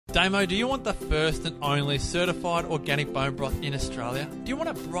Damo, do you want the first and only certified organic bone broth in Australia? Do you want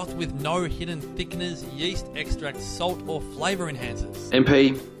a broth with no hidden thickeners, yeast extracts, salt or flavour enhancers?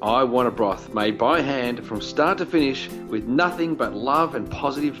 MP, I want a broth made by hand from start to finish with nothing but love and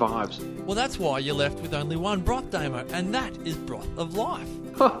positive vibes. Well, that's why you're left with only one broth, Damo, and that is Broth of Life.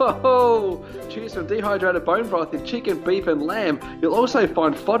 Ho ho ho! Choose from dehydrated bone broth in chicken, beef and lamb. You'll also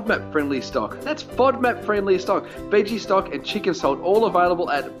find FODMAP-friendly stock. That's FODMAP-friendly stock, veggie stock and chicken salt, all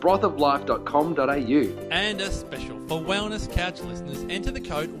available at brothoflife.com.au. And a special for Wellness Couch listeners, enter the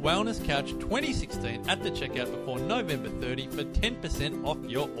code WellnessCouch2016 at the checkout before November 30 for 10% off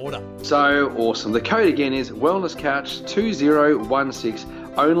your order. So awesome. The code again is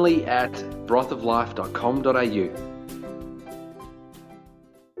WellnessCouch2016, only at brothoflife.com.au.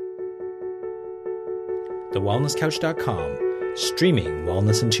 TheWellnessCouch.com, streaming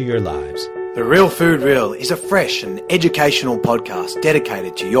wellness into your lives. The Real Food Real is a fresh and educational podcast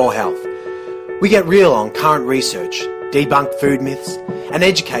dedicated to your health. We get real on current research, debunk food myths, and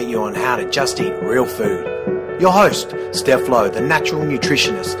educate you on how to just eat real food. Your host, Steph Lowe, the natural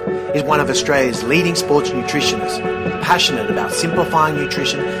nutritionist, is one of Australia's leading sports nutritionists, passionate about simplifying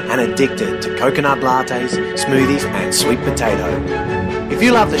nutrition and addicted to coconut lattes, smoothies, and sweet potato. If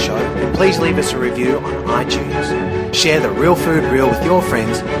you love the show, then please leave us a review on iTunes. Share the Real Food Real with your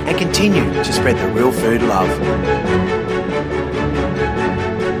friends and continue to spread the real food love.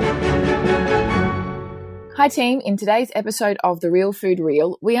 Hi team, in today's episode of The Real Food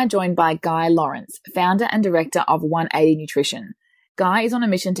Real, we are joined by Guy Lawrence, founder and director of 180 Nutrition. Guy is on a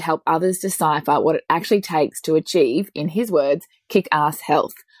mission to help others decipher what it actually takes to achieve, in his words, kick-ass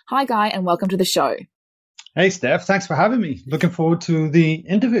health. Hi Guy, and welcome to the show. Hey, Steph. Thanks for having me. Looking forward to the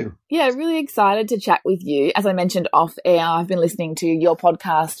interview. Yeah, really excited to chat with you. As I mentioned off air, I've been listening to your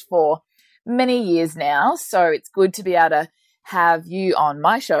podcast for many years now, so it's good to be able to have you on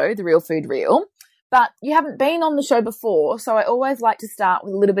my show, The Real Food Real. But you haven't been on the show before, so I always like to start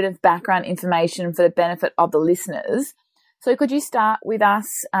with a little bit of background information for the benefit of the listeners. So could you start with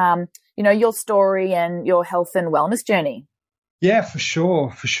us, your story and your health and wellness journey? Yeah, for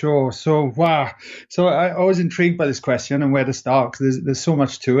sure. So, wow. So I was intrigued by this question and where to start, because there's so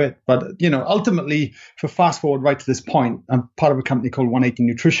much to it. But, ultimately, if we fast forward right to this point, I'm part of a company called 180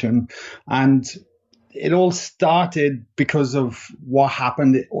 Nutrition, and it all started because of what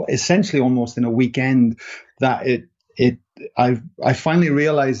happened essentially almost in a weekend, that I finally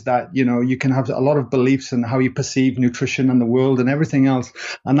realized that, you can have a lot of beliefs in how you perceive nutrition and the world and everything else.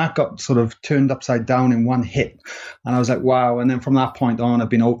 And that got sort of turned upside down in one hit. And I was like, wow. And then from that point on, I've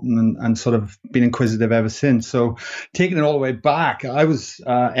been open and sort of been inquisitive ever since. So taking it all the way back, I was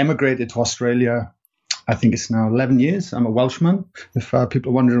emigrated to Australia. I think it's now 11 years. I'm a Welshman, if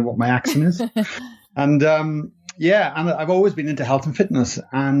people are wondering what my accent is. And and I've always been into health and fitness,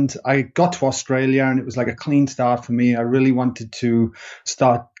 and I got to Australia and it was like a clean start for me. I really wanted to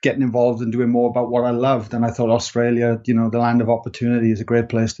start getting involved and doing more about what I loved. And I thought Australia, the land of opportunity, is a great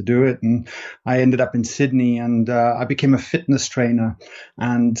place to do it. And I ended up in Sydney, and I became a fitness trainer.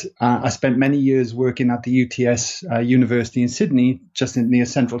 And I spent many years working at the UTS University in Sydney, just near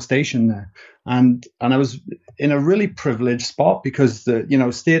Central Station there. And I was in a really privileged spot because the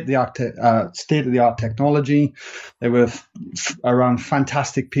state of the art technology. They were around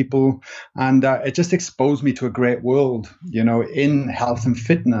fantastic people, and it just exposed me to a great world, in health and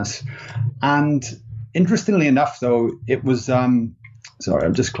fitness. And interestingly enough, though, it was sorry,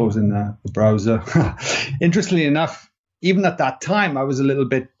 I'm just closing the browser. Interestingly enough, even at that time, I was a little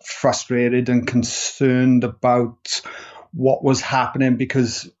bit frustrated and concerned about what was happening,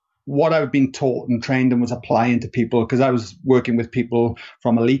 because what I've been taught and trained and was applying to people, because I was working with people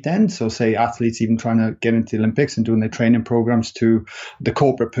from elite end, so say athletes even trying to get into the Olympics and doing their training programs, to the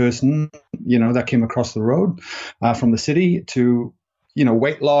corporate person, that came across the road from the city, to,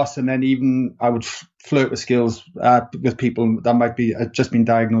 weight loss. And then even I would flirt with skills with people that might be just been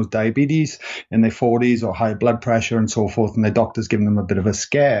diagnosed diabetes in their 40s or high blood pressure and so forth, and their doctors giving them a bit of a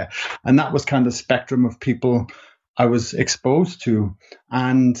scare. And that was kind of the spectrum of people I was exposed to.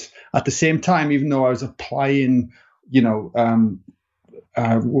 And at the same time, even though I was applying,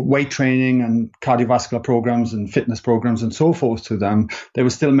 weight training and cardiovascular programs and fitness programs and so forth to them, there were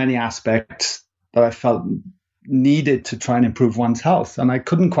still many aspects that I felt needed to try and improve one's health. And I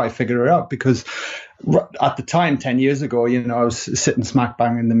couldn't quite figure it out, because at the time, 10 years ago, I was sitting smack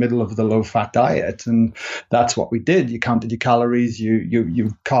bang in the middle of the low fat diet. And that's what we did. You counted your calories,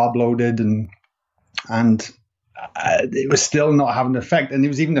 you carb loaded, and it was still not having an effect. And it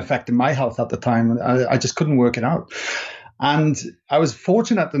was even affecting my health at the time. I just couldn't work it out. And I was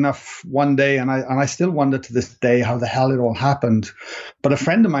fortunate enough one day, and I still wonder to this day how the hell it all happened. But a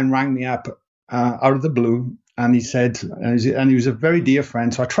friend of mine rang me up out of the blue, and he said, and he was a very dear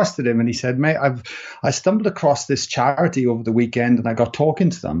friend, so I trusted him. And he said, "Mate, I stumbled across this charity over the weekend, and I got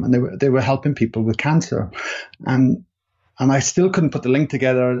talking to them, and they were helping people with cancer, and I still couldn't put the link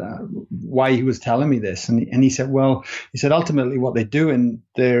together why he was telling me this." And he said, well, ultimately what they do, and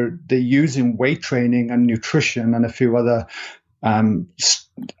they're using weight training and nutrition and a few other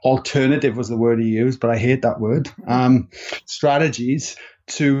alternative was the word he used, but I hate that word, strategies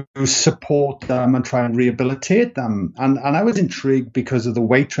to support them and try and rehabilitate them. And I was intrigued because of the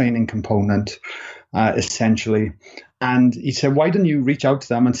weight training component, essentially. And he said, "Why don't you reach out to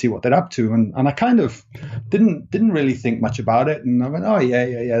them and see what they're up to?" And I kind of didn't really think much about it. And I went, "Oh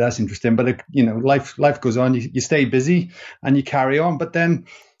yeah, that's interesting." But life goes on. You stay busy and you carry on. But then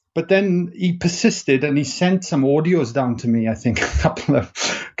he persisted, and he sent some audios down to me, I think a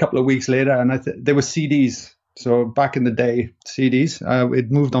couple of weeks later, and they were CDs. So back in the day, CDs.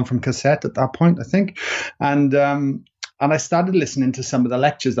 It moved on from cassette at that point, I think, and I started listening to some of the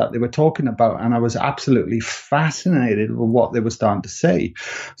lectures that they were talking about, and I was absolutely fascinated with what they were starting to say.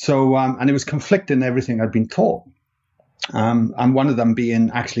 So, and it was conflicting everything I'd been taught. And one of them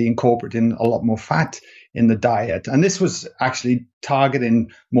being actually incorporating a lot more fat in the diet. And this was actually targeting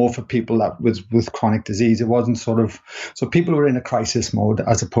more for people that was with chronic disease. It wasn't so people were in a crisis mode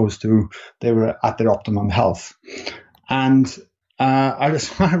as opposed to they were at their optimum health. And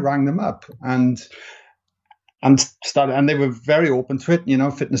I rang them up and started, and they were very open to it.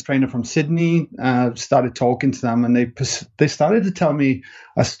 Fitness trainer from Sydney, started talking to them, and they started to tell me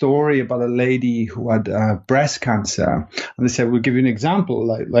a story about a lady who had breast cancer. And they said, "We'll give you an example.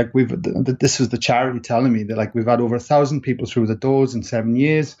 Like this was the charity telling me that we've had over 1,000 people through the doors in 7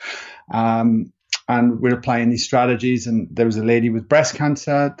 years. And we're applying these strategies." And there was a lady with breast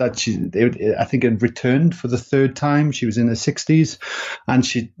cancer that I think had returned for the third time. She was in her 60s, and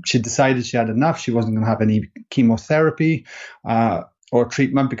she decided she had enough. She wasn't going to have any chemotherapy or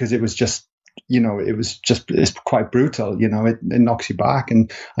treatment because it was just, it's quite brutal. It knocks you back.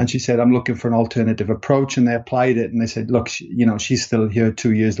 And she said, "I'm looking for an alternative approach." And they applied it, and they said, "Look, she's still here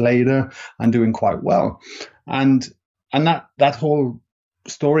 2 years later and doing quite well." And that whole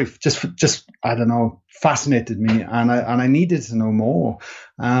story just I don't know, fascinated me, and I needed to know more,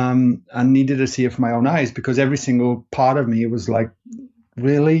 and needed to see it from my own eyes, because every single part of me was like,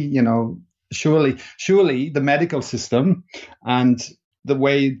 really, surely the medical system and the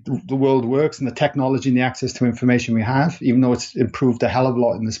way the world works and the technology and the access to information we have, even though it's improved a hell of a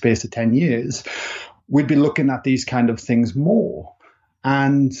lot in the space of 10 years, we'd be looking at these kind of things more.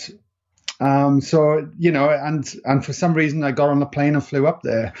 And so, and for some reason I got on a plane and flew up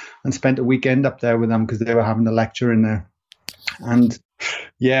there and spent a weekend up there with them because they were having a lecture in there. And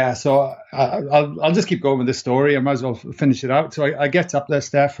yeah, so I'll just keep going with this story. I might as well finish it out. So I get up there,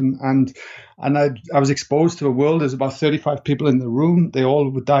 Steph, and I was exposed to a world. There's about 35 people in the room. They all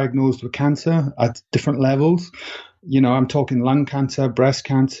were diagnosed with cancer at different levels. I'm talking lung cancer, breast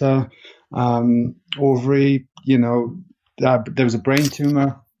cancer, ovary, there was a brain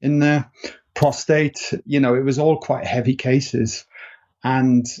tumor in there, prostate, it was all quite heavy cases.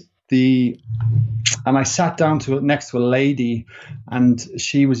 And I sat down next to a lady, and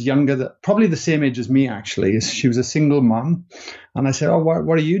she was younger, probably the same age as me, actually. She was a single mom. And I said, "Oh,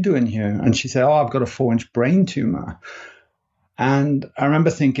 what are you doing here?" And she said, "Oh, I've got a 4-inch brain tumor." And I remember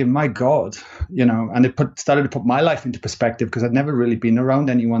thinking, my God, and it started to put my life into perspective, because I'd never really been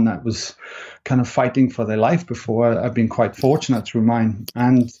around anyone that was kind of fighting for their life before. I've been quite fortunate through mine.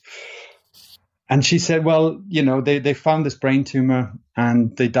 And she said, well, they found this brain tumor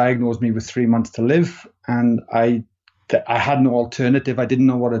and they diagnosed me with 3 months to live. And I had no alternative. I didn't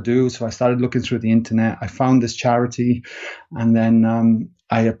know what to do. So I started looking through the internet. I found this charity, and then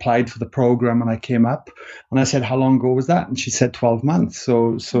I applied for the program, and I came up, and I said, "How long ago was that?" And she said 12 months.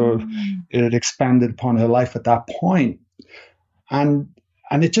 So it had expanded upon her life at that point. And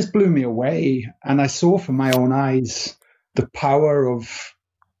it just blew me away. And I saw from my own eyes the power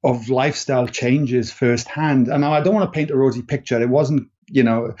of lifestyle changes firsthand. And I don't want to paint a rosy picture. It wasn't,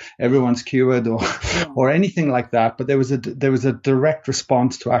 everyone's cured or anything like that. But there was a direct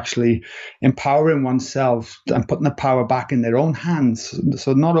response to actually empowering oneself and putting the power back in their own hands.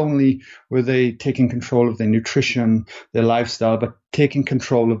 So not only were they taking control of their nutrition, their lifestyle, but taking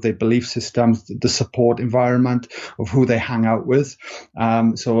control of their belief systems, the support environment of who they hang out with.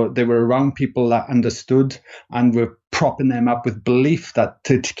 So they were around people that understood and were propping them up with belief that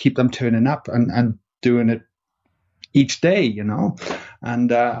to keep them turning up and doing it each day,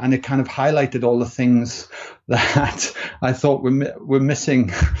 and it kind of highlighted all the things that I thought were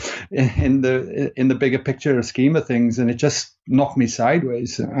missing in the bigger picture scheme of things, and it just knocked me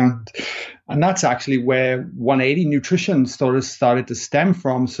sideways. And that's actually where 180 Nutrition started to stem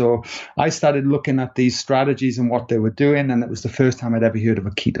from. So I started looking at these strategies and what they were doing, and it was the first time I'd ever heard of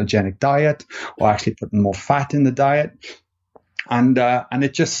a ketogenic diet, or actually putting more fat in the diet, and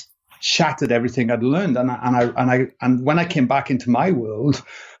it just shattered everything I'd learned. And when I came back into my world,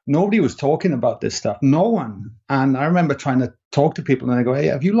 nobody was talking about this stuff. No one. And I remember trying to talk to people, and they go, "Hey,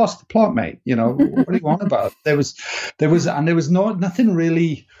 have you lost the plot, mate? What do you want about?" There was nothing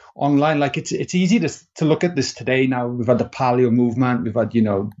really online. Like it's easy to look at this today. Now we've had the paleo movement, we've had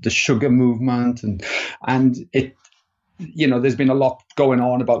the sugar movement, and it. There's been a lot going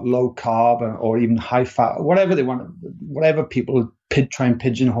on about low carb or even high fat, whatever they want, whatever people try and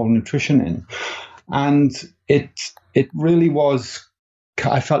pigeonhole nutrition in. And it really was,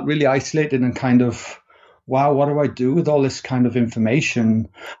 I felt really isolated and kind of, wow, what do I do with all this kind of information?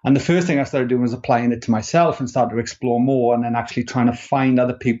 And the first thing I started doing was applying it to myself and started to explore more, and then actually trying to find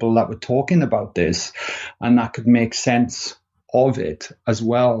other people that were talking about this and that could make sense of it as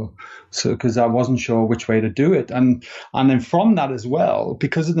well. So because I wasn't sure which way to do it, and then from that as well,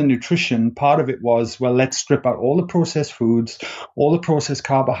 because of the nutrition part of it was, well, let's strip out all the processed foods, all the processed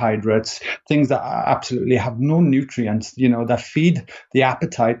carbohydrates, things that absolutely have no nutrients, that feed the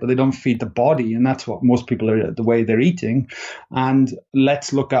appetite but they don't feed the body, and that's what most people are, the way they're eating. And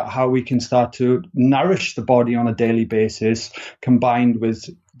let's look at how we can start to nourish the body on a daily basis, combined with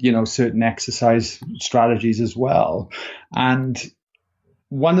certain exercise strategies as well. And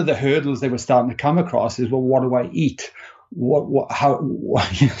one of the hurdles they were starting to come across is, well, what do I eat? You're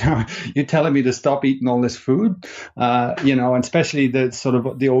telling me to stop eating all this food, and especially the sort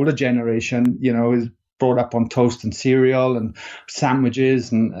of the older generation, is brought up on toast and cereal and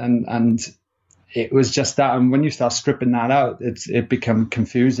sandwiches, and it was just that. And when you start stripping that out, it become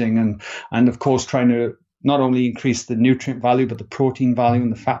confusing, and of course trying to not only increase the nutrient value, but the protein value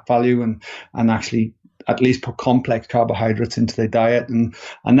and the fat value, and actually at least put complex carbohydrates into their diet. And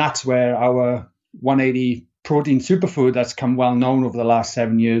that's where our 180 protein superfood that's come well known over the last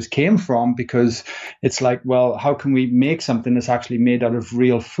 7 years came from, because it's like, well, how can we make something that's actually made out of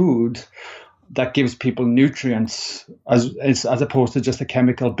real food that gives people nutrients as opposed to just a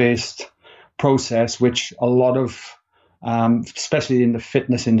chemical-based process, which a lot of, especially in the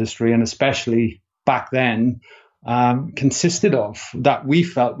fitness industry and especially back then, consisted of, that we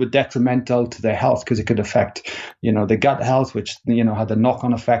felt were detrimental to their health, because it could affect, their gut health, which, had a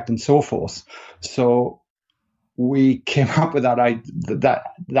knock-on effect and so forth. So we came up with that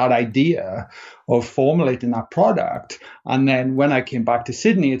idea of formulating that product. And then when I came back to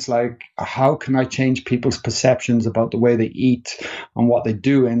Sydney, it's like, how can I change people's perceptions about the way they eat and what they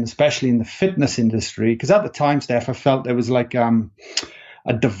do, and especially in the fitness industry? Because at the time, Steph, I felt there was like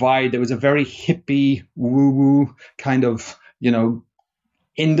a divide. There was a very hippie, woo-woo kind of,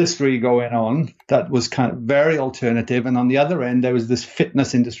 industry going on that was kind of very alternative, and on the other end there was this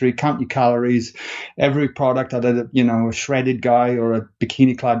fitness industry, count your calories, every product had a shredded guy or a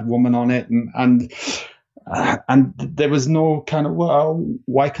bikini clad woman on it, and there was no kind of, well,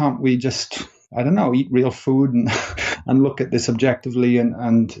 why can't we just, I don't know, eat real food and look at this objectively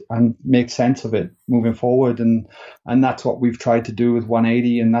and make sense of it moving forward, and that's what we've tried to do with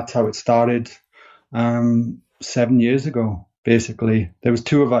 180, and that's how it started 7 years ago. Basically, there was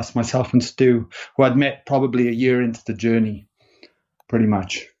two of us, myself and Stu, who I'd met probably a year into the journey, pretty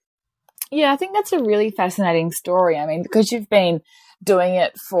much. Yeah, I think that's a really fascinating story. I mean, because you've been doing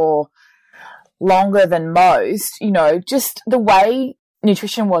it for longer than most, just the way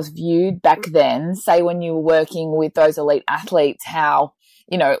nutrition was viewed back then, say when you were working with those elite athletes, how,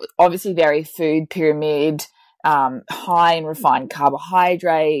 obviously very food pyramid, high in refined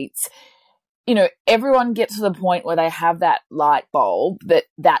carbohydrates. Everyone gets to the point where they have that light bulb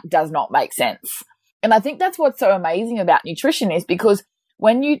that does not make sense. And I think that's what's so amazing about nutrition, is because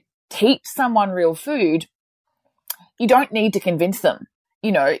when you teach someone real food, you don't need to convince them.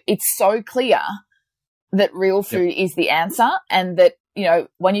 It's so clear that real food is the answer, and that,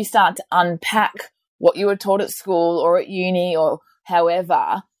 when you start to unpack what you were taught at school or at uni or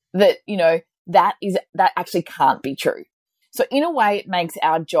however, that, that actually can't be true. So in a way, it makes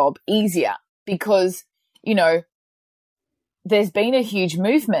our job easier, because, there's been a huge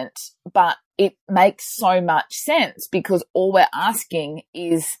movement, but it makes so much sense, because all we're asking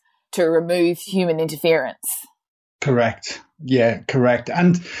is to remove human interference. Correct. Yeah, correct.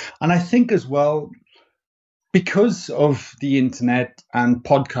 And I think as well, because of the internet and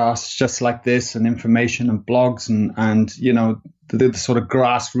podcasts just like this and information and blogs and the sort of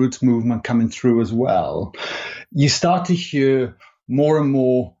grassroots movement coming through as well, you start to hear more and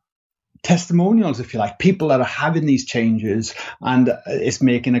more testimonials, if you like, people that are having these changes and it's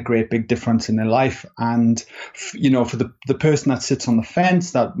making a great big difference in their life. And, for the person that sits on the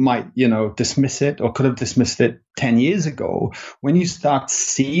fence that might, dismiss it or could have dismissed it 10 years ago, when you start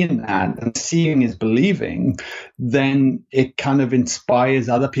seeing that, and seeing is believing, then it kind of inspires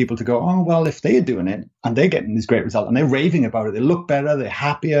other people to go, oh, well, if they're doing it and they're getting this great result and they're raving about it, they look better, they're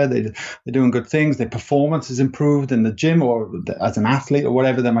happier, they're doing good things, their performance is improved in the gym or as an athlete or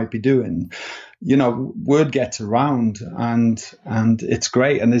whatever they might be doing, word gets around and it's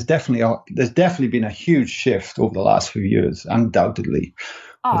great. And there's definitely been a huge shift over the last few years, undoubtedly.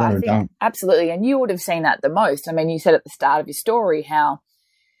 Oh, I think absolutely. And you would have seen that the most. I mean, you said at the start of your story how,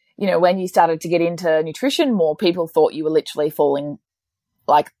 when you started to get into nutrition more, people thought you were literally falling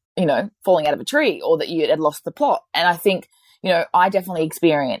out of a tree or that you had lost the plot. And I think, I definitely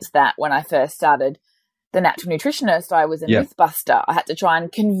experienced that when I first started the natural nutritionist. I was a myth buster. I had to try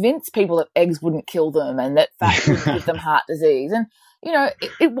and convince people that eggs wouldn't kill them and that fat would give them heart disease. And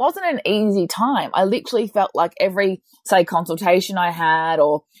it wasn't an easy time. I literally felt like every, say, consultation I had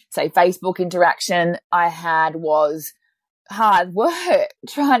or, say, Facebook interaction I had was hard work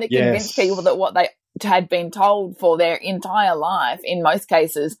trying to convince people that what they had been told for their entire life, in most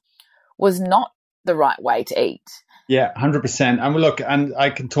cases, was not the right way to eat. Yeah, 100%. And look, and I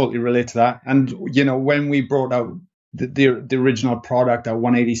can totally relate to that. And, when we brought out the original product, our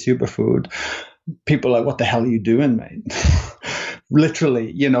 180 Superfood, people are like, what the hell are you doing, mate?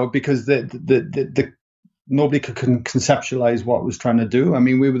 Literally, because the nobody could conceptualize what it was trying to do. I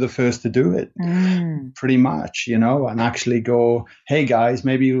mean, we were the first to do it, pretty much, and actually go, hey guys,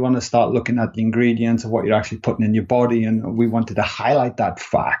 maybe you want to start looking at the ingredients of what you're actually putting in your body. And we wanted to highlight that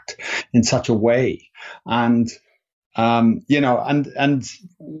fact in such a way. And and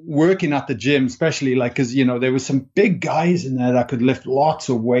working at the gym, especially because, there was some big guys in there that could lift lots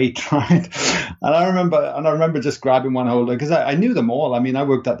of weight, right? And I remember just grabbing one holder because I knew them all. I mean, I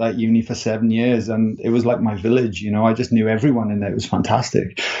worked at that uni for 7 years and it was like my village, I just knew everyone in there. It was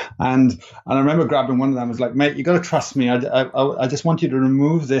fantastic. And I remember grabbing one of them. I was like, mate, you got to trust me. I just want you to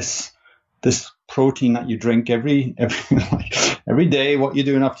remove this protein that you drink every day, what you're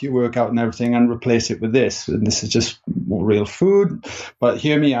doing after your workout and everything, and replace it with this. And this is just more real food, but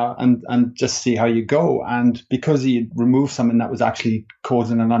hear me out and just see how you go. And because he removed something that was actually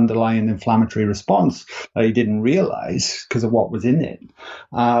causing an underlying inflammatory response that he didn't realize because of what was in it,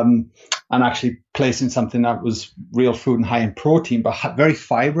 and actually placing something that was real food and high in protein, but very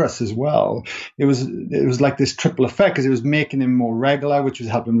fibrous as well. It was like this triple effect because it was making him more regular, which was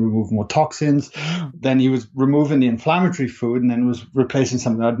helping remove more toxins. Then he was removing the inflammatory food and then was replacing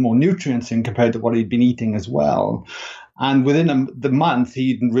something that had more nutrients in compared to what he'd been eating as well. And within the month,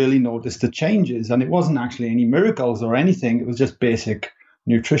 he really noticed the changes. And it wasn't actually any miracles or anything. It was just basic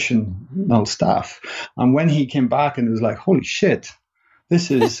nutritional stuff. And when he came back and it was like, holy shit, this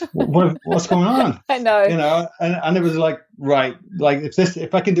is what's going on. I know. And it was like, right, like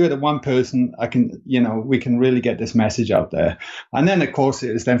if I can do it at one person, I can, we can really get this message out there. And then of course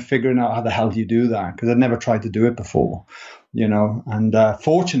it is then figuring out how the hell do you do that? Because I'd never tried to do it before, and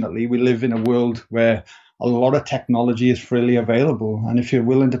fortunately we live in a world where a lot of technology is freely available. And if you're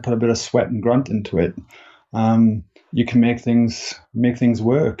willing to put a bit of sweat and grunt into it, you can make things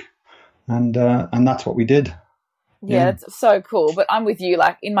work. And that's what we did. Yeah, it's so cool. But I'm with you.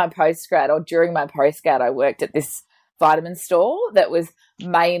 Like in my postgrad or during my postgrad, I worked at this vitamin store that was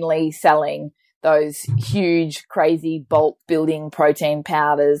mainly selling those huge, crazy bulk building protein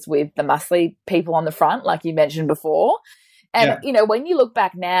powders with the muscly people on the front, like you mentioned before. And, when you look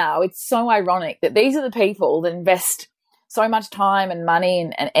back now, it's so ironic that these are the people that invest so much time and money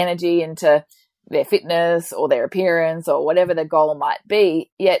and energy into their fitness or their appearance or whatever their goal might be,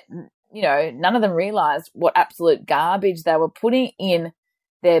 yet none of them realized what absolute garbage they were putting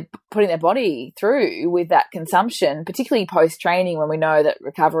their body through with that consumption, particularly post-training when we know that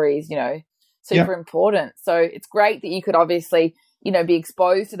recovery is, super important. So it's great that you could obviously, be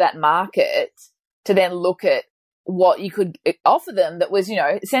exposed to that market to then look at what you could offer them that was,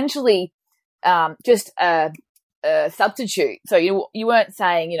 essentially just a substitute. So you weren't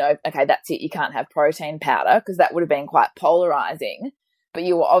saying, okay, that's it, you can't have protein powder, because that would have been quite polarizing. But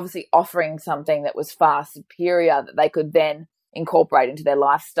you were obviously offering something that was far superior that they could then incorporate into their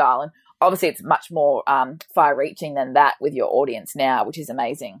lifestyle. And obviously it's much more far-reaching than that with your audience now, which is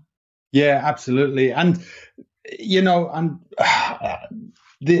amazing. Yeah, absolutely. And,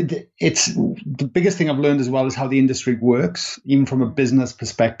 it's the biggest thing I've learned as well is how the industry works, even from a business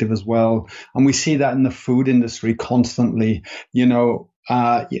perspective as well. And we see that in the food industry constantly.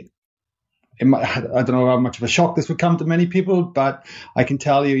 I don't know how much of a shock this would come to many people, but I can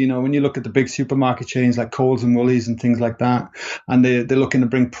tell you, when you look at the big supermarket chains like Coles and Woolies and things like that, and they're looking to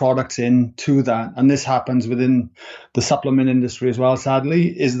bring products in to that, and this happens within the supplement industry as well, sadly,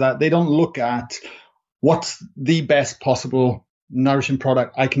 is that they don't look at what's the best possible nourishing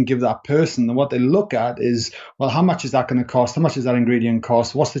product I can give that person. And what they look at is, well, how much is that going to cost? How much is that ingredient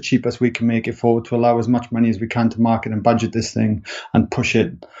cost? What's the cheapest we can make it for to allow as much money as we can to market and budget this thing and push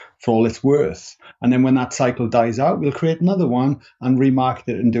it for all it's worth? And then when that cycle dies out, we'll create another one and remarket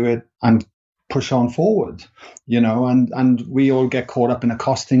it and do it and push on forward, and we all get caught up in a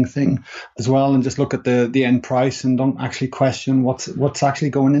costing thing as well, and just look at the end price and don't actually question what's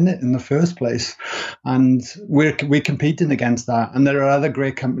actually going in it in the first place. And we're competing against that, and there are other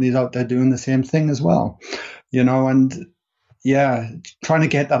great companies out there doing the same thing as well, and yeah, trying to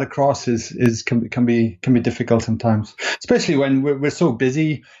get that across can be difficult sometimes, especially when we're so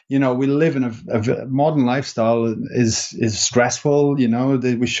busy. We live in a modern lifestyle is stressful.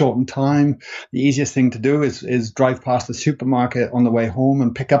 We shorten time. The easiest thing to do is drive past the supermarket on the way home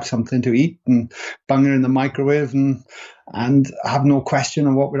and pick up something to eat and bang it in the microwave and have no question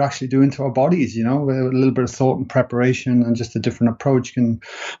on what we're actually doing to our bodies. A little bit of thought and preparation and just a different approach can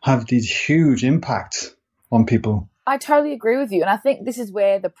have these huge impacts on people. I totally agree with you. And I think this is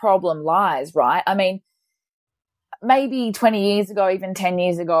where the problem lies, right? I mean, maybe 20 years ago, even 10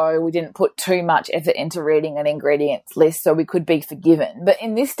 years ago, we didn't put too much effort into reading an ingredients list, so we could be forgiven. But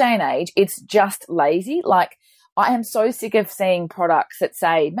in this day and age, it's just lazy. Like, I am so sick of seeing products that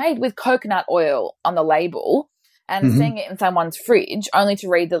say made with coconut oil on the label and seeing it in someone's fridge only to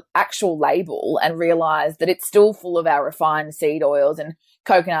read the actual label and realize that it's still full of our refined seed oils and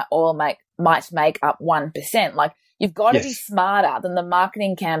coconut oil might make up 1%. Like, you've got to be smarter than the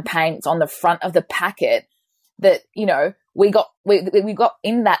marketing campaigns on the front of the packet that, we got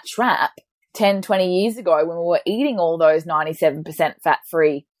in that trap 10, 20 years ago when we were eating all those 97%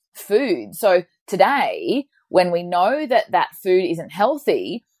 fat-free food. So today, when we know that food isn't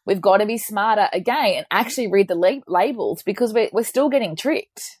healthy, we've got to be smarter again and actually read the labels, because we're still getting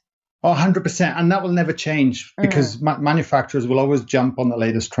tricked. Oh, 100%. And that will never change because manufacturers will always jump on the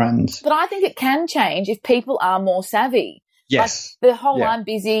latest trends. But I think it can change if people are more savvy. Yes. Like, the whole I'm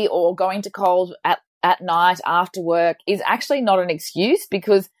busy or going to Coles at night after work is actually not an excuse,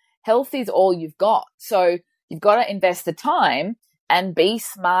 because health is all you've got. So you've got to invest the time and be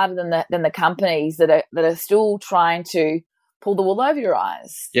smarter than the companies that are still trying to pull the wool over your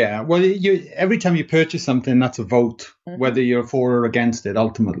eyes. Yeah, well, every time you purchase something, that's a vote, whether you're for or against it,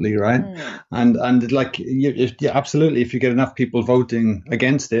 ultimately, right? And like, absolutely, if you get enough people voting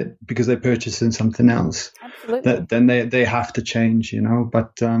against it because they're purchasing something else, then they have to change,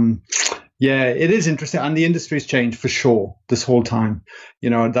 But yeah, it is interesting, and the industry's changed for sure this whole time,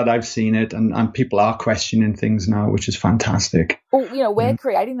 that I've seen it, and people are questioning things now, which is fantastic. Well, we're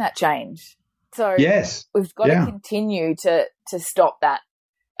creating that change. So we've got to continue to stop that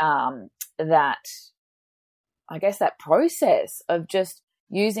that process of just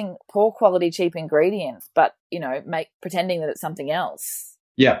using poor quality, cheap ingredients, but pretending that it's something else.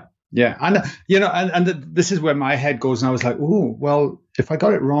 Yeah, and this is where my head goes, and I was like, oh, well, if I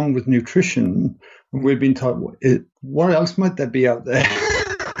got it wrong with nutrition, we've been taught, what else might there be out there?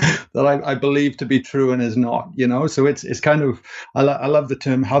 That I believe to be true and is not, So it's kind of, I love the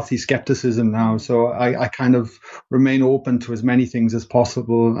term healthy skepticism now. So I kind of remain open to as many things as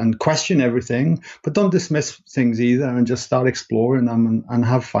possible and question everything, but don't dismiss things either, and just start exploring them and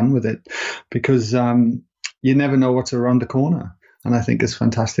have fun with it, because you never know what's around the corner. And I think it's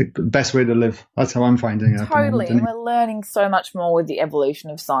fantastic. Best way to live. That's how I'm finding it. Totally. And we're learning so much more with the evolution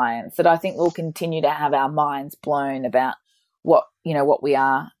of science that I think we'll continue to have our minds blown about what we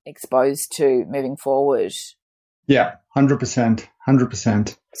are exposed to moving forward. Yeah, 100%.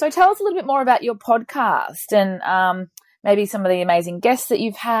 So tell us a little bit more about your podcast and maybe some of the amazing guests that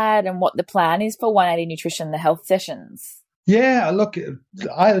you've had and what the plan is for 180 Nutrition, the health sessions. Yeah, look,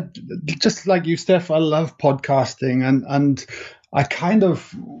 I just like you, Steph, I love podcasting, and I kind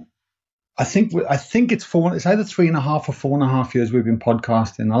of, I think it's either 3.5 or 4.5 years we've been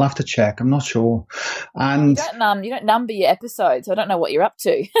podcasting. I'll have to check. I'm not sure. And you don't number your episodes, so I don't know what you're up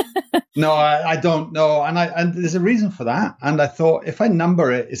to. No, I don't know. And there's a reason for that. And I thought, if I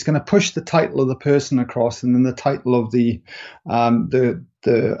number it, it's going to push the title of the person across, and then the title of the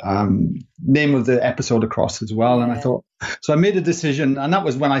name of the episode across as well. And I thought, so I made a decision, and that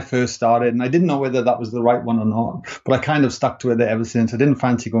was when I first started, and I didn't know whether that was the right one or not, but I kind of stuck to it ever since. I didn't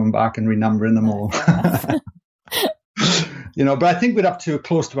fancy going back and renumbering them all. But I think we're up to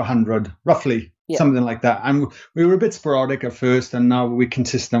close to 100, roughly, something like that. And we were a bit sporadic at first, and now we're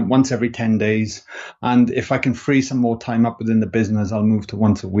consistent once every 10 days. And if I can free some more time up within the business, I'll move to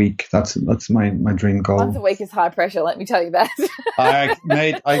once a week. That's my dream goal. Once a week is high pressure, let me tell you that.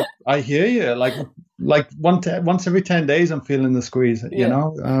 Mate, I hear you. Like once every 10 days, I'm feeling the squeeze,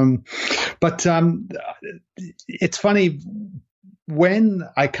 But it's funny, when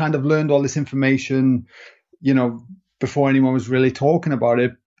I kind of learned all this information, before anyone was really talking about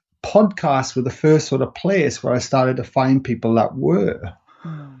it, podcasts were the first sort of place where I started to find people that were.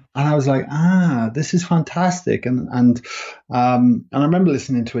 And I was like, this is fantastic. And I remember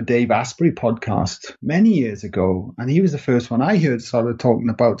listening to a Dave Asprey podcast many years ago, and he was the first one I heard started talking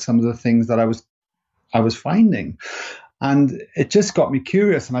about some of the things that I was finding. And it just got me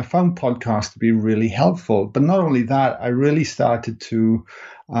curious, and I found podcasts to be really helpful. But not only that, I really started to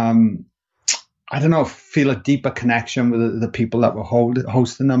feel a deeper connection with the people that were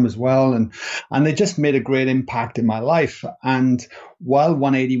hosting them as well. And they just made a great impact in my life. And while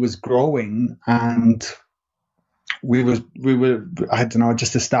 180 was growing and we were,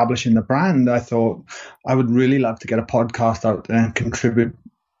 just establishing the brand, I thought I would really love to get a podcast out there and contribute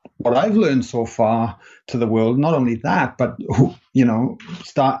what I've learned so far to the world. Not only that, but,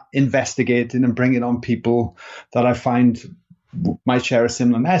 start investigating and bringing on people that I find might share a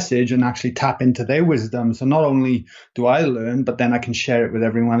similar message and actually tap into their wisdom. So not only do I learn, but then I can share it with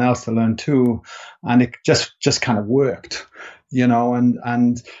everyone else to learn too. And it just kind of worked,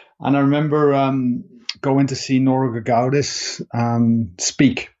 and I remember going to see Nora Gagaudis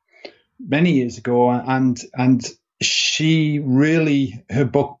speak many years ago, and she really, her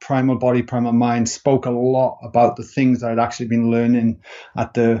book Primal Body, Primal Mind spoke a lot about the things I'd actually been learning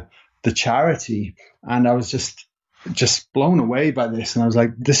at the charity. And I was just blown away by this, and I was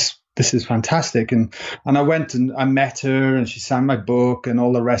like, this is fantastic. And I went and I met her, and she signed my book and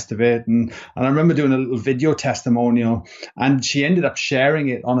all the rest of it. And I remember doing a little video testimonial, and she ended up sharing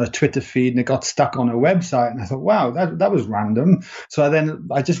it on her Twitter feed, and it got stuck on her website. And I thought, wow, that was random. So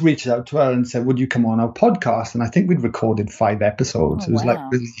I just reached out to her and said, would you come on our podcast? And I think we'd recorded 5 episodes. It was like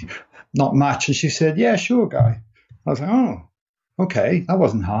really not much. And she said, yeah, sure, Guy. I was like, oh, okay, that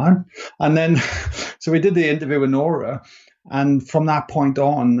wasn't hard. And then, so we did the interview with Nora. And from that point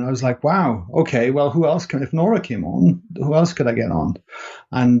on, I was like, wow, okay, well, if Nora came on, who else could I get on?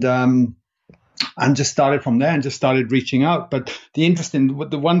 And just started from there and just started reaching out. But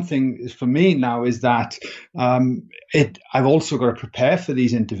the one thing is for me now is that I've also got to prepare for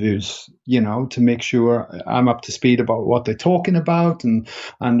these interviews, to make sure I'm up to speed about what they're talking about and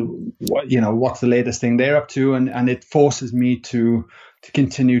what, what's the latest thing they're up to. And it forces me to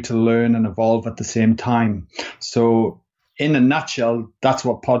continue to learn and evolve at the same time. So in a nutshell, that's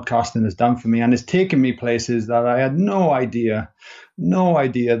what podcasting has done for me. And it's taken me places that I had no idea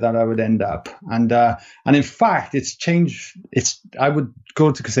that I would end up. And in fact, it's changed. I would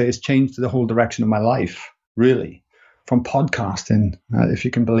go to say it's changed the whole direction of my life, really, from podcasting, if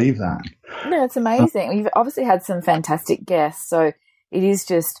you can believe that. No, it's amazing. You've obviously had some fantastic guests. So it is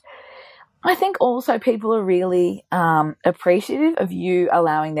just, I think also people are really appreciative of you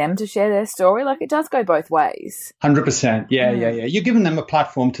allowing them to share their story. Like, it does go both ways. 100%. Yeah. You're giving them a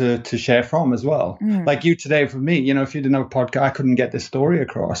platform to share from as well. Like you today for me, if you didn't have a podcast, I couldn't get this story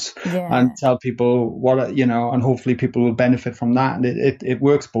across and tell people what, and hopefully people will benefit from that. And it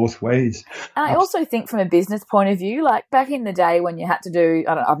works both ways. And I also think from a business point of view, like back in the day when you had to do,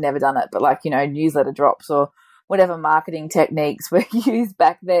 I've never done it, but like, newsletter drops or whatever marketing techniques were used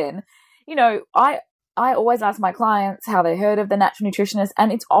back then, I always ask my clients how they heard of the Natural Nutritionist,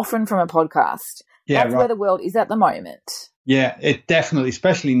 and it's often from a podcast. Yeah, that's where the world is at the moment. Yeah, it definitely,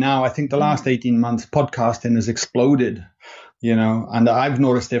 especially now. I think the last 18 months, podcasting has exploded, and I've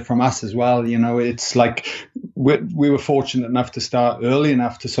noticed it from us as well. It's like we were fortunate enough to start early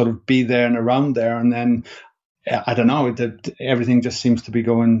enough to sort of be there and around there. And then, I don't know, everything just seems to be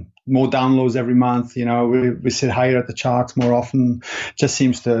going more downloads every month. We sit higher at the charts more often. It just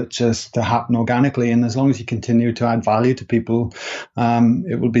seems to happen organically. And as long as you continue to add value to people,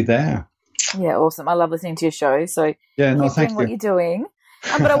 it will be there. Yeah, awesome. I love listening to your show. So yeah, no, thank you. What you're doing.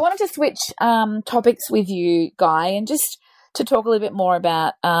 But I wanted to switch topics with you, Guy, and just to talk a little bit more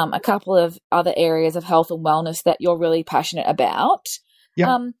about a couple of other areas of health and wellness that you're really passionate about.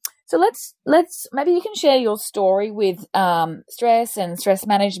 Yeah. So let's maybe you can share your story with stress and stress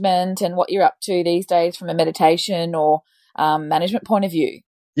management and what you're up to these days from a meditation or management point of view?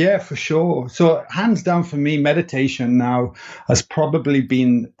 Yeah, for sure. So hands down for me, meditation now has probably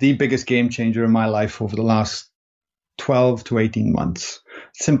been the biggest game changer in my life over the last 12 to 18 months.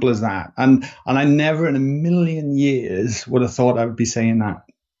 Simple as that. And I never in a million years would have thought I would be saying that.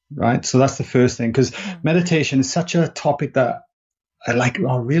 Right. So that's the first thing, because meditation is such a topic that I like,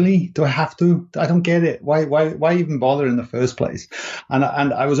 oh, really? Do I have to? I don't get it. Why even bother in the first place? And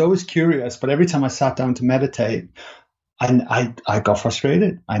I was always curious, but every time I sat down to meditate, I got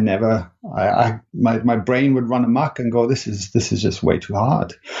frustrated. My brain would run amok and go, this is just way too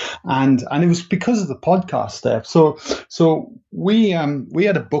hard. And it was because of the podcast stuff. So we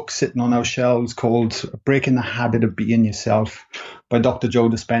had a book sitting on our shelves called Breaking the Habit of Being Yourself by Dr. Joe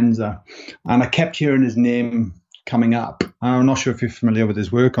Dispenza. And I kept hearing his name coming up. I'm not sure if you're familiar with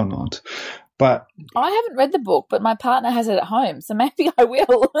his work or not, but I haven't read the book, but my partner has it at home, so maybe I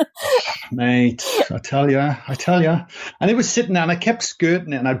will. Mate, I tell you. And it was sitting there, and I kept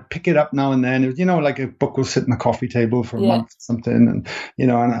skirting it, and I'd pick it up now and then. It was, like a book will sit on the coffee table for a month or something, and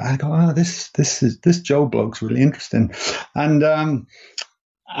and I go, oh, this Joe bloke's really interesting,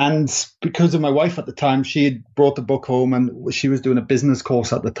 and because of my wife at the time, she had brought the book home, and she was doing a business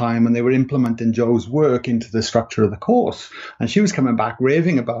course at the time, and they were implementing Joe's work into the structure of the course. And she was coming back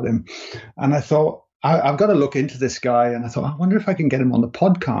raving about him. And I thought, I've got to look into this guy. And I thought, I wonder if I can get him on the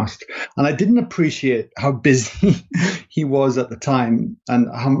podcast. And I didn't appreciate how busy he was at the time and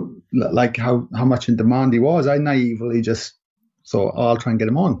how much in demand he was. I naively just thought, I'll try and get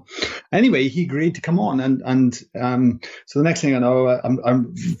him on. Anyway, he agreed to come on, and so the next thing I know,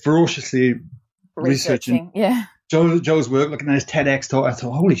 I'm ferociously researching Joe's work, looking at his TEDx talk. I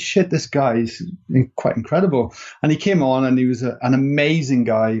thought, holy shit, this guy is quite incredible. And he came on, and he was an amazing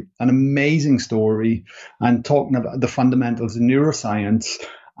guy, an amazing story, and talking about the fundamentals of neuroscience.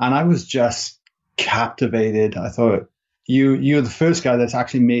 And I was just captivated. I thought, you're the first guy that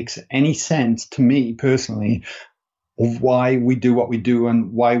actually makes any sense to me personally of why we do what we do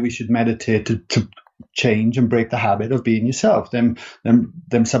and why we should meditate to change and break the habit of being yourself. Them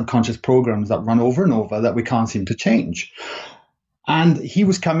subconscious programs that run over and over that we can't seem to change. And he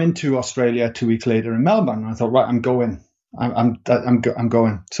was coming to Australia 2 weeks later in Melbourne. And I thought, right, I'm going. I'm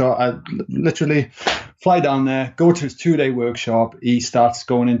going. So I literally fly down there, go to his 2-day workshop. He starts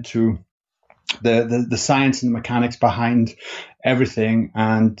going into the science and the mechanics behind everything,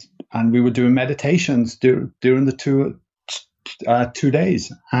 and we were doing meditations during the 2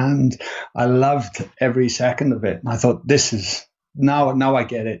 days, and I loved every second of it. And I thought, this is now I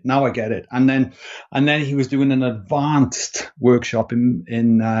get it. And then he was doing an advanced workshop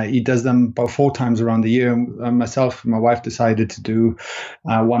in he does them about 4 times around the year. And myself and my wife decided to do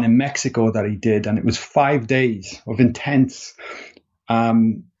one in Mexico that he did, and it was 5 days of intense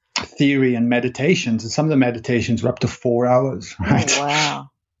theory and meditations, and some of the meditations were up to 4 hours, right? Oh, wow.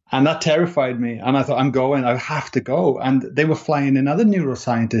 And that terrified me. And I thought, I'm going, I have to go. And they were flying in other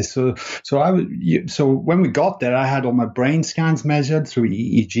neuroscientists. So when we got there, I had all my brain scans measured through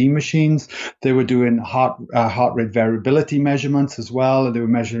EEG machines. They were doing heart rate variability measurements as well. And they were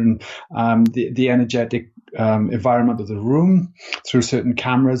measuring the energetic environment of the room through certain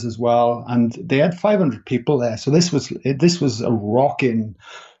cameras as well. And they had 500 people there. So this was a rocking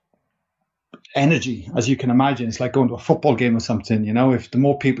energy, as you can imagine. It's like going to a football game or something, if the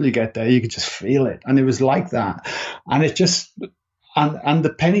more people you get there, you could just feel it. And it was like that. And it just, and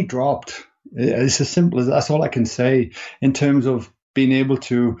the penny dropped. It's as simple as that's all I can say in terms of being able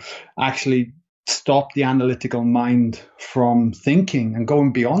to actually stop the analytical mind from thinking and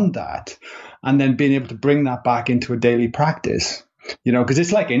going beyond that, and then being able to bring that back into a daily practice. Because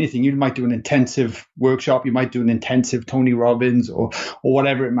it's like anything. You might do an intensive workshop, you might do an intensive Tony Robbins or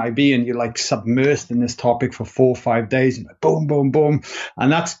whatever it might be, and you're like submersed in this topic for 4 or 5 days, and like boom, boom, boom.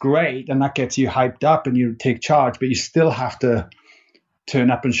 And that's great, and that gets you hyped up and you take charge, but you still have to turn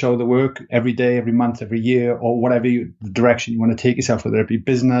up and show the work every day, every month, every year, or whatever direction you want to take yourself, whether it be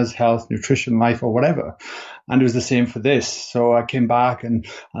business, health, nutrition, life, or whatever. And it was the same for this. So I came back and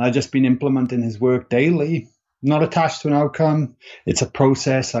I've just been implementing his work daily. Not attached to an outcome. It's a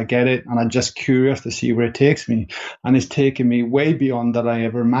process. I get it. And I'm just curious to see where it takes me. And it's taken me way beyond that I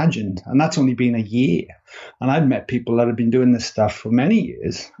ever imagined. And that's only been a year. And I've met people that have been doing this stuff for many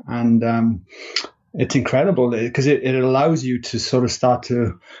years. And it's incredible because it allows you to sort of start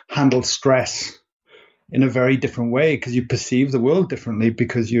to handle stress in a very different way, because you perceive the world differently,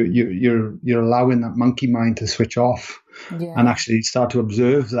 because you're allowing that monkey mind to switch off. Yeah. And actually start to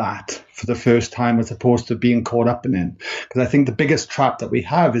observe that for the first time, as opposed to being caught up in it. Because I think the biggest trap that we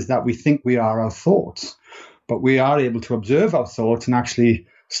have is that we think we are our thoughts, but we are able to observe our thoughts and actually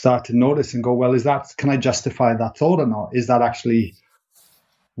start to notice and go, well, can I justify that thought or not? Is that actually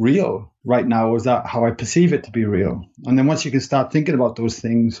real right now? Or is that how I perceive it to be real? And then once you can start thinking about those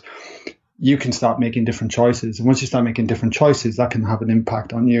things, you can start making different choices. And once you start making different choices, that can have an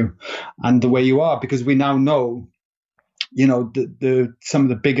impact on you and the way you are, because we now know, some of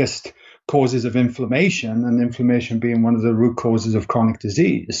the biggest causes of inflammation, and inflammation being one of the root causes of chronic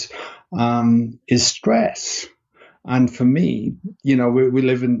disease, is stress. And for me, we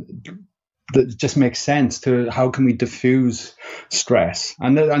live in, that just makes sense to how can we diffuse stress,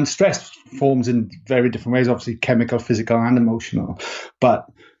 and stress forms in very different ways, obviously chemical, physical, and emotional. But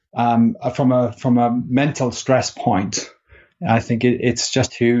from a mental stress point, I think it's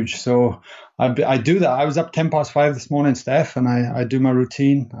just huge. So I do that. I was up 5:10 this morning, Steph, and I do my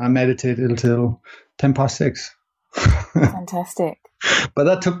routine. I meditate until 6:10. Fantastic. But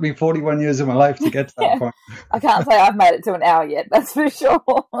that took me 41 years of my life to get to that point. I can't say I've made it to an hour yet, that's for sure.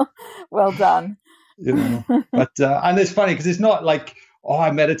 Well done. But and it's funny because it's not like, oh,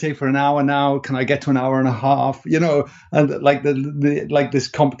 I meditate for an hour now, can I get to an hour and a half? And like like this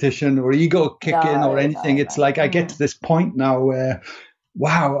competition or ego kicking or anything. It's like I get to this point now where,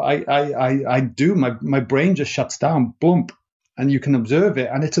 wow, I do, my brain just shuts down, boom, and you can observe it,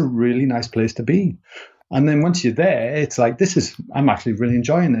 and it's a really nice place to be. And then once you're there, it's like, I'm actually really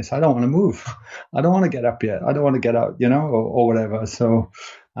enjoying this. I don't want to move. I don't want to get up yet. I don't want to get out, or whatever. So,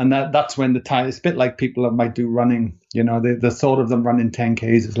 and that's when the time, it's a bit like people that might do running, the thought of them running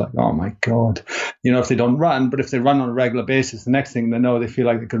 10Ks is like, oh my God, if they don't run, but if they run on a regular basis, the next thing they know, they feel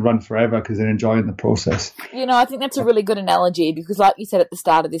like they could run forever because they're enjoying the process. I think that's a really good analogy, because like you said at the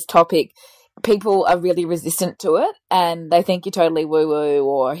start of this topic, people are really resistant to it and they think you're totally woo-woo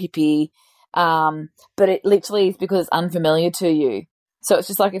or hippie. But it literally is because it's unfamiliar to you. So it's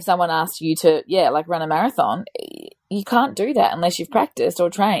just like if someone asked you to, run a marathon, you can't do that unless you've practiced or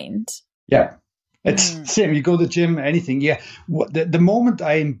trained. Yeah. It's same. You go to the gym, anything. Yeah. The moment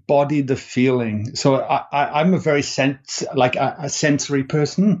I embody the feeling, so I'm a very a sensory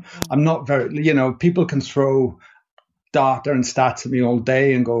person. I'm not very, people can throw data and stats at me all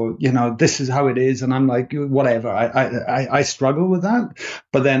day and go, this is how it is, and I'm like, whatever. I struggle with that,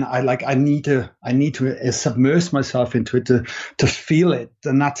 but then I need to submerge myself into it to feel it,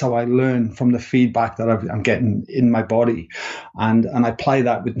 and that's how I learn from the feedback that I'm getting in my body, and I apply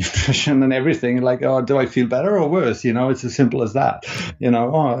that with nutrition and everything. Like, oh, do I feel better or worse? It's as simple as that.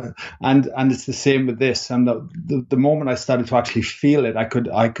 And it's the same with this. And the moment I started to actually feel it, I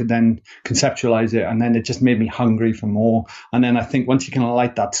could then conceptualize it, and then it just made me hungry for more. And then I think once you can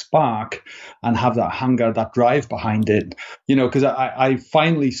light that spark and have that hunger, that drive behind it, because I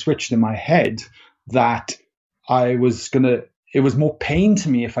finally switched in my head that it was more pain to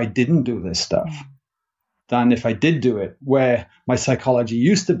me if I didn't do this stuff than if I did do it, where my psychology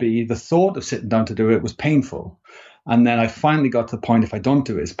used to be the thought of sitting down to do it was painful. And then I finally got to the point, if I don't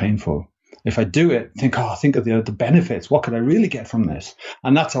do it, it's painful. If I do it, think of the benefits. What could I really get from this?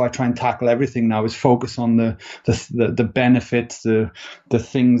 And that's how I try and tackle everything now, is focus on the benefits, the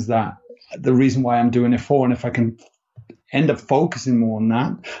things that, the reason why I'm doing it for. And if I can end up focusing more on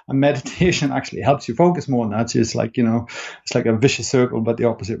that, and meditation actually helps you focus more on that. So it's like, it's like a vicious circle, but the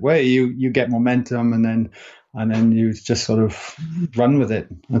opposite way. You get momentum, and then you just sort of run with it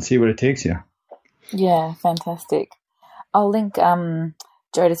and see where it takes you. Yeah, fantastic. I'll link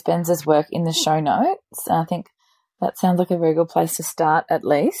Joe Dispenza's work in the show notes. I think that sounds like a very good place to start, at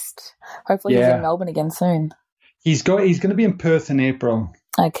least. Hopefully he's in Melbourne again soon. He's going to be in Perth in April.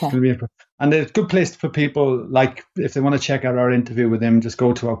 Okay. And it's a good place for people, like, if they want to check out our interview with him, just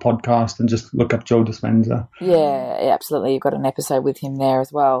go to our podcast and just look up Joe Dispenza. Yeah, absolutely. You've got an episode with him there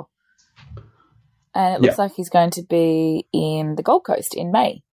as well. And it looks like he's going to be in the Gold Coast in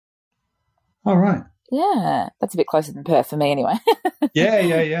May. All right. Yeah, that's a bit closer than Perth for me anyway.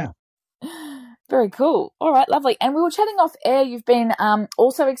 Yeah. Very cool. All right, lovely. And we were chatting off air. You've been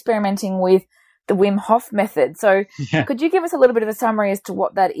also experimenting with the Wim Hof method. So could you give us a little bit of a summary as to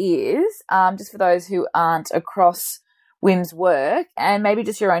what that is, just for those who aren't across Wim's work, and maybe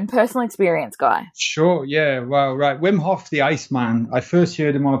just your own personal experience, Guy? Sure, yeah. Well, right. Wim Hof, the Iceman. I first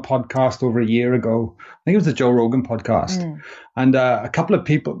heard him on a podcast over a year ago. I think it was the Joe Rogan podcast. And a couple of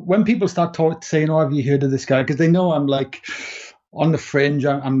people, when people start saying, oh, have you heard of this guy? Because they know I'm like on the fringe.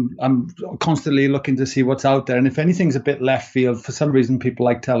 I'm constantly looking to see what's out there. And if anything's a bit left field, for some reason, people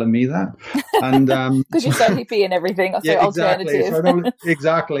like telling me that. And because you're so hippie and everything, so alternative.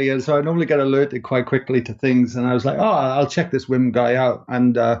 Exactly. And so I normally get alerted quite quickly to things. And I was like, oh, I'll check this Wim guy out.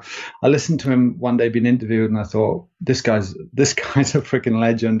 And I listened to him one day being interviewed, and I thought, this guy's a freaking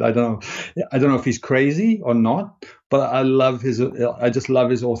legend. I don't know if he's crazy or not, but I just love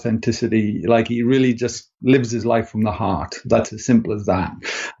his authenticity. Like, he really just lives his life from the heart. That's as simple as that.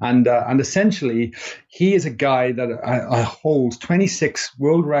 And essentially, he is a guy that I holds 26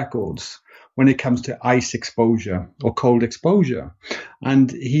 world records when it comes to ice exposure or cold exposure.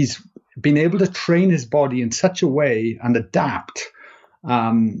 And he's been able to train his body in such a way and adapt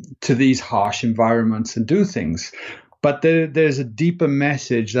to these harsh environments and do things. But there's a deeper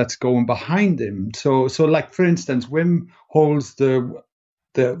message that's going behind him. So like, for instance, Wim holds the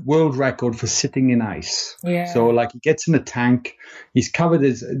world record for sitting in ice. Yeah. So like, he gets in a tank, he's covered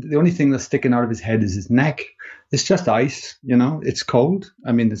the only thing that's sticking out of his head is his neck. It's just ice, it's cold.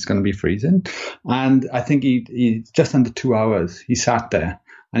 I mean, it's going to be freezing. And I think he just under 2 hours, he sat there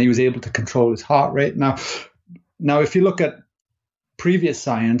and he was able to control his heart rate. Now, if you look at previous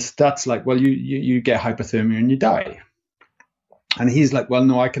science, that's like, well, you get hypothermia and you die. And he's like, well,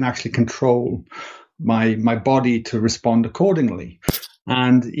 no, I can actually control my body to respond accordingly.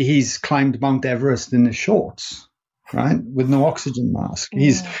 And he's climbed Mount Everest in his shorts, right, with no oxygen mask.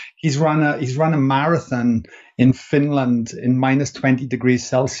 Yeah. He's run a marathon in Finland in minus 20 degrees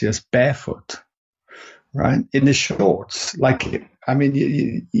Celsius barefoot, right, in his shorts. Like, I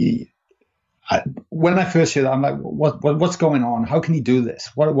mean, when I first hear that, I'm like, what's going on? How can he do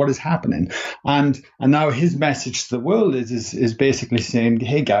this? What is happening? And now his message to the world is basically saying,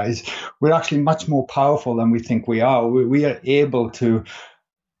 hey guys, we're actually much more powerful than we think we are. We are able to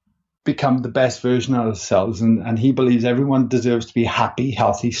become the best version of ourselves. And he believes everyone deserves to be happy,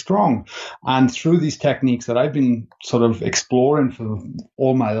 healthy, strong. And through these techniques that I've been sort of exploring for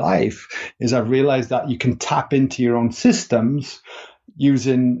all my life, is I've realized that you can tap into your own systems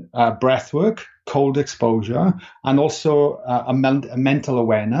using breath work, cold exposure, and also a mental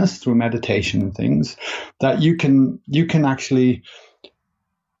awareness through meditation and things, that you can actually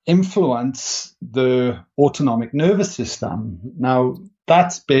influence the autonomic nervous system. Now,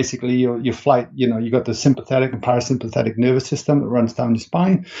 that's basically your flight. You got the sympathetic and parasympathetic nervous system that runs down your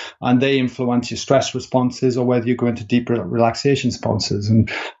spine, and they influence your stress responses or whether you go into deep relaxation responses. And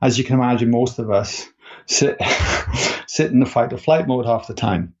as you can imagine, most of us sit in the fight or flight mode half the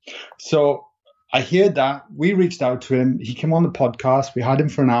time. So I heard that. We reached out to him. He came on the podcast. We had him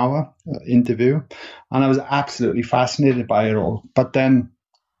for an hour interview, and I was absolutely fascinated by it all. But then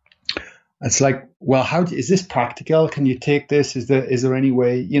it's like, well, is this practical? Can you take this? Is there any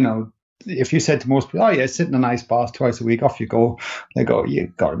way, if you said to most people, oh yeah, sit in an ice bath twice a week, off you go. They go,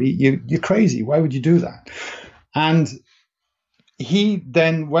 you're crazy. Why would you do that? And he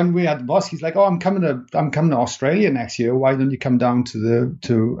then, when we had the boss, he's like, oh, I'm coming to Australia next year. Why don't you come down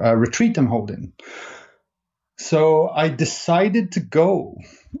to a retreat I'm holding? So I decided to go,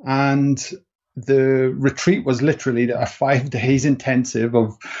 and the retreat was literally a 5 days intensive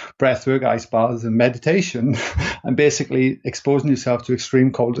of breathwork, ice baths, and meditation, and basically exposing yourself to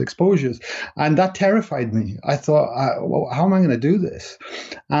extreme cold exposures. And that terrified me. I thought, well, how am I going to do this?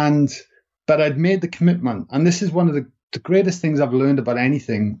 But I'd made the commitment, and this is one of the greatest things I've learned about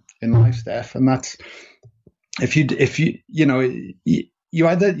anything in life, Steph, and that's you're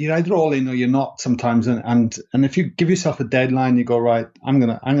either all in or you're not sometimes, and if you give yourself a deadline, you go, right, I'm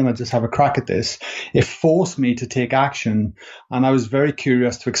gonna just have a crack at this. It forced me to take action, and I was very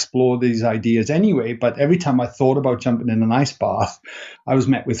curious to explore these ideas anyway. But every time I thought about jumping in an ice bath, I was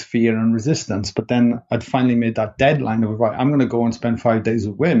met with fear and resistance. But then I'd finally made that deadline of, right, I'm gonna go and spend 5 days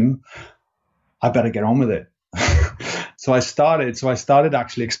with Wim. I better get on with it. So I started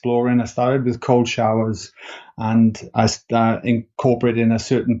actually exploring. I started with cold showers, and I incorporated in a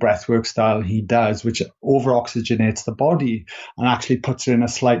certain breathwork style he does, which over oxygenates the body and actually puts it in a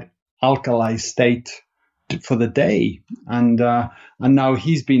slight alkali state for the day. And now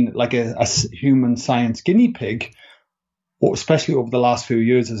he's been like a human science guinea pig, especially over the last few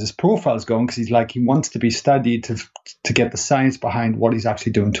years as his profile's going, because he wants to be studied to get the science behind what he's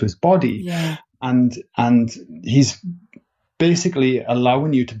actually doing to his body. Yeah. And he's basically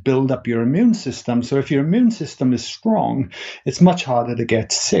allowing you to build up your immune system. So if your immune system is strong, it's much harder to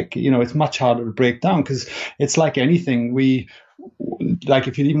get sick. It's much harder to break down, because it's like anything. Like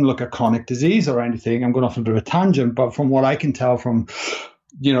if you even look at chronic disease or anything, I'm going off a bit of a tangent, but from what I can tell from,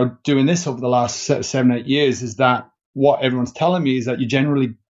 doing this over the last 7-8 years, is that what everyone's telling me is that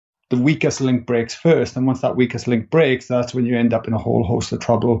the weakest link breaks first. And once that weakest link breaks, that's when you end up in a whole host of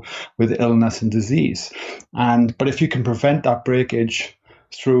trouble with illness and disease. But if you can prevent that breakage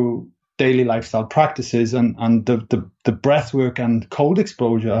through daily lifestyle practices, and the breath work and cold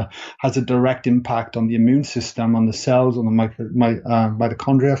exposure has a direct impact on the immune system, on the cells, on the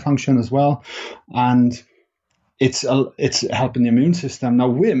mitochondria function as well. And it's helping the immune system. Now,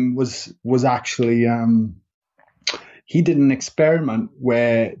 Wim was actually he did an experiment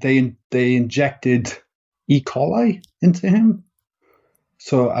where they injected E. coli into him,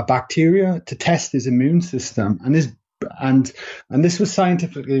 so a bacteria, to test his immune system, and this was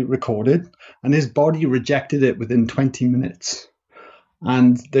scientifically recorded, and his body rejected it within 20 minutes.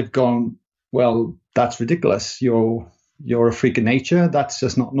 And they've gone, well, that's ridiculous. You're a freak of nature. That's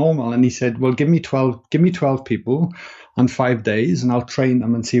just not normal. And he said, well, give me 12 people and 5 days, and I'll train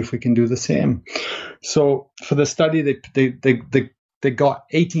them and see if we can do the same. So for the study, they got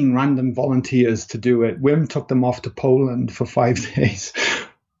 18 random volunteers to do it. Wim took them off to Poland for 5 days,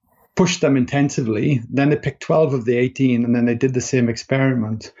 pushed them intensively. Then they picked 12 of the 18, and then they did the same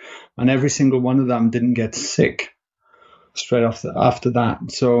experiment. And every single one of them didn't get sick straight after that.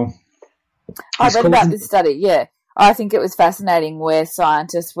 So I read about this study, yeah. I think it was fascinating where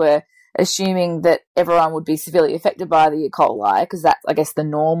scientists were assuming that everyone would be severely affected by the E. coli, because that's, I guess, the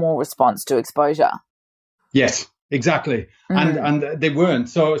normal response to exposure. Yes, exactly. And they weren't.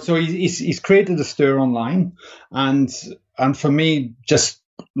 So he's created a stir online, and for me, just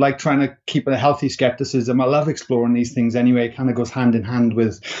like trying to keep a healthy skepticism, I love exploring these things anyway. It kind of goes hand in hand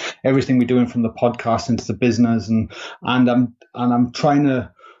with everything we're doing from the podcast into the business, and I'm trying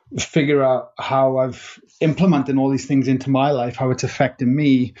to figure out how I've implemented all these things into my life, how it's affecting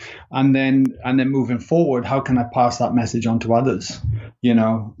me, and then moving forward, how can I pass that message on to others,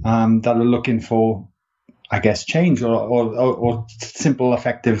 that are looking for, I guess, change or simple,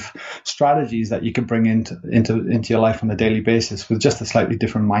 effective strategies that you can bring into your life on a daily basis with just a slightly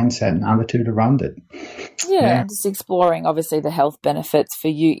different mindset and attitude around it. Yeah, and just exploring, obviously, the health benefits for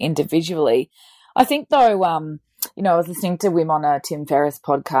you individually. I think, though, I was listening to Wim on a Tim Ferriss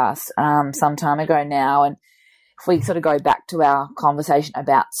podcast some time ago now, and if we sort of go back to our conversation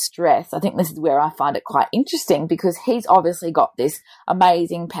about stress, I think this is where I find it quite interesting, because he's obviously got this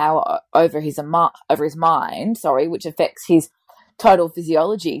amazing power over his mind, which affects his total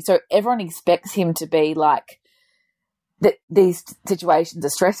physiology. So everyone expects him to be like that. These situations are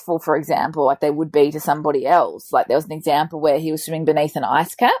stressful, for example, like they would be to somebody else. Like there was an example where he was swimming beneath an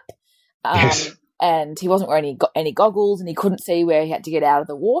ice cap. Yes. And he wasn't wearing any goggles, and he couldn't see where he had to get out of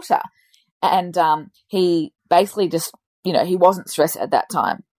the water. And he basically just, he wasn't stressed at that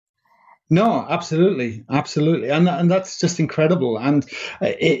time. No, absolutely. And that's just incredible. And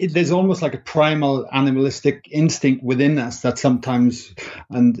there's almost like a primal animalistic instinct within us that sometimes,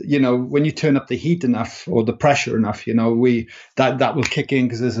 and, when you turn up the heat enough or the pressure enough, that will kick in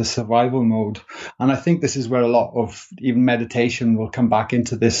because there's a survival mode. And I think this is where a lot of even meditation will come back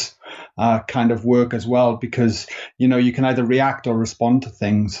into this kind of work as well, because, you can either react or respond to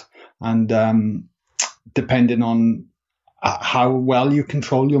things. And depending on how well you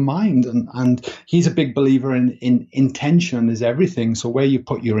control your mind. And he's a big believer in intention is everything. So where you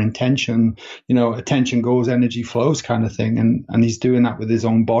put your intention, attention goes, energy flows kind of thing. And he's doing that with his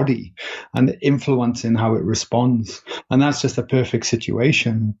own body and influencing how it responds. And that's just a perfect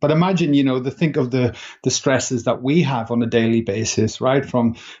situation. But imagine, think of the stresses that we have on a daily basis, right?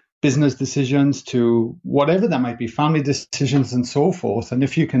 From business decisions to whatever that might be, family decisions and so forth. And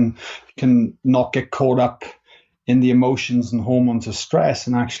if you can not get caught up in the emotions and hormones of stress,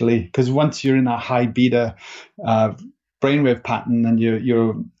 and actually, because once you're in a high beta brainwave pattern and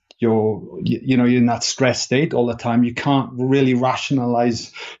you're in that stress state all the time, you can't really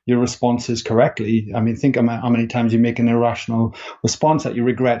rationalize your responses correctly. I mean, think of how many times you make an irrational response that you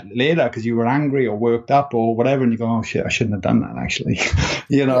regret later because you were angry or worked up or whatever, and you go, oh shit, I shouldn't have done that actually.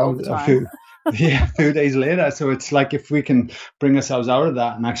 A few days later. So it's like, if we can bring ourselves out of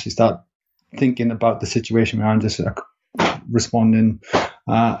that and actually start thinking about the situation we are and just responding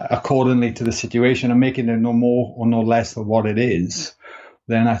accordingly to the situation and making it no more or no less of what it is,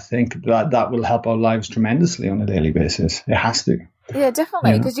 then I think that will help our lives tremendously on a daily basis. It has to. Yeah,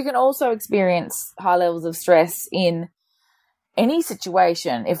 definitely, because you can also experience high levels of stress in any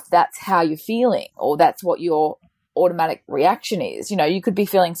situation if that's how you're feeling or that's what your automatic reaction is. You could be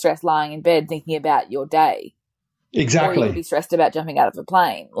feeling stressed lying in bed thinking about your day. Exactly. Or you could be stressed about jumping out of a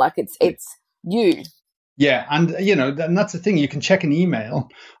plane. Like it's you. Yeah, and and that's the thing. You can check an email,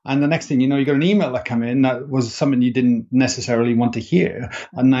 and the next thing you know, you got an email that come in that was something you didn't necessarily want to hear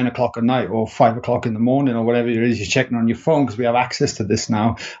at 9 o'clock at night or 5 o'clock in the morning or whatever it is you're checking on your phone, because we have access to this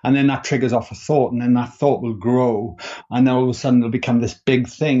now. And then that triggers off a thought, and then that thought will grow, and then all of a sudden it'll become this big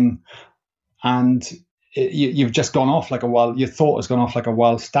thing, and you've just gone off like your thought has gone off like a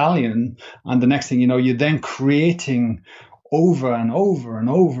wild stallion, and the next thing you know, you're then creating over and over and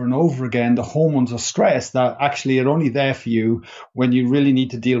over and over again the hormones of stress that actually are only there for you when you really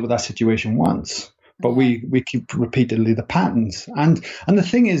need to deal with that situation once. but we keep repeatedly the patterns. And the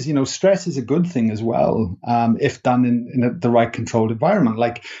thing is, stress is a good thing as well, if done in the right controlled environment,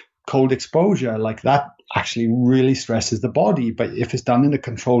 like cold exposure, like that actually really stresses the body. But if it's done in a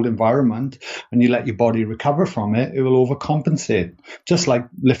controlled environment and you let your body recover from it, it will overcompensate. Just like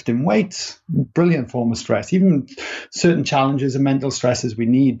lifting weights, brilliant form of stress. Even certain challenges and mental stresses we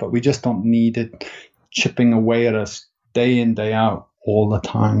need, but we just don't need it chipping away at us day in, day out all the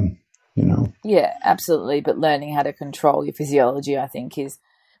time, Yeah, absolutely. But learning how to control your physiology, I think, is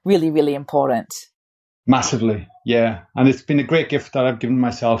really, really important. Massively, yeah. And it's been a great gift that I've given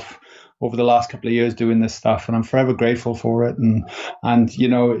myself over the last couple of years doing this stuff, and I'm forever grateful for it. And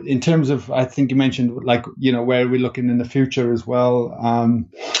in terms of, I think you mentioned, like, where are we looking in the future as well?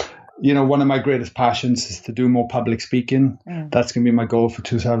 One of my greatest passions is to do more public speaking. That's going to be my goal for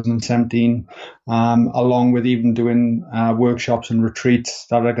 2017, along with even doing workshops and retreats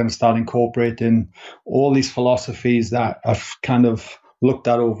that are going to start incorporating all these philosophies that I've kind of looked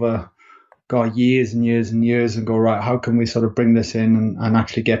at over years and years and years, and go, right, how can we sort of bring this in and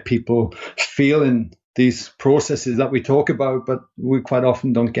actually get people feeling these processes that we talk about, but we quite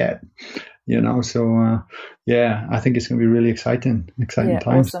often don't get, so I think it's going to be really exciting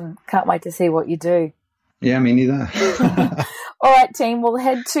times. Awesome. Can't wait to see what you do. Yeah, me neither. All right, team, we'll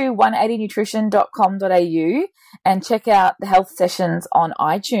head to 180nutrition.com.au and check out the health sessions on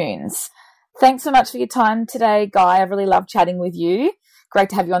iTunes. Thanks so much for your time today, Guy. I really loved chatting with you. Great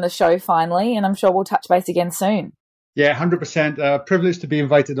to have you on the show finally, and I'm sure we'll touch base again soon. Yeah, 100%. Privileged to be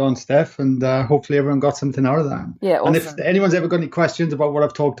invited on, Steph, and hopefully everyone got something out of that. Yeah, awesome. And if anyone's ever got any questions about what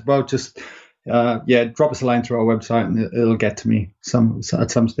I've talked about, just drop us a line through our website and it'll get to me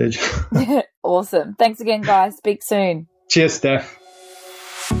at some stage. Awesome. Thanks again, guys. Speak soon. Cheers, Steph.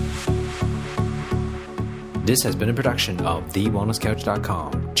 This has been a production of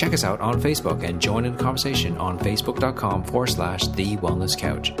TheWellnessCouch.com. Check us out on Facebook and join in the conversation on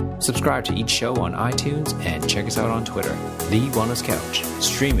Facebook.com/TheWellnessCouch. Subscribe to each show on iTunes and check us out on Twitter. The Wellness Couch,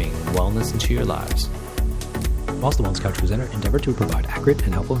 streaming wellness into your lives. Whilst the Wellness Couch presenter endeavor to provide accurate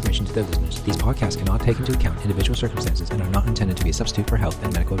and helpful information to their listeners, these podcasts cannot take into account individual circumstances and are not intended to be a substitute for health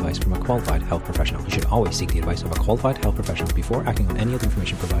and medical advice from a qualified health professional. You should always seek the advice of a qualified health professional before acting on any of the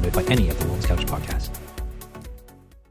information provided by any of the Wellness Couch podcasts.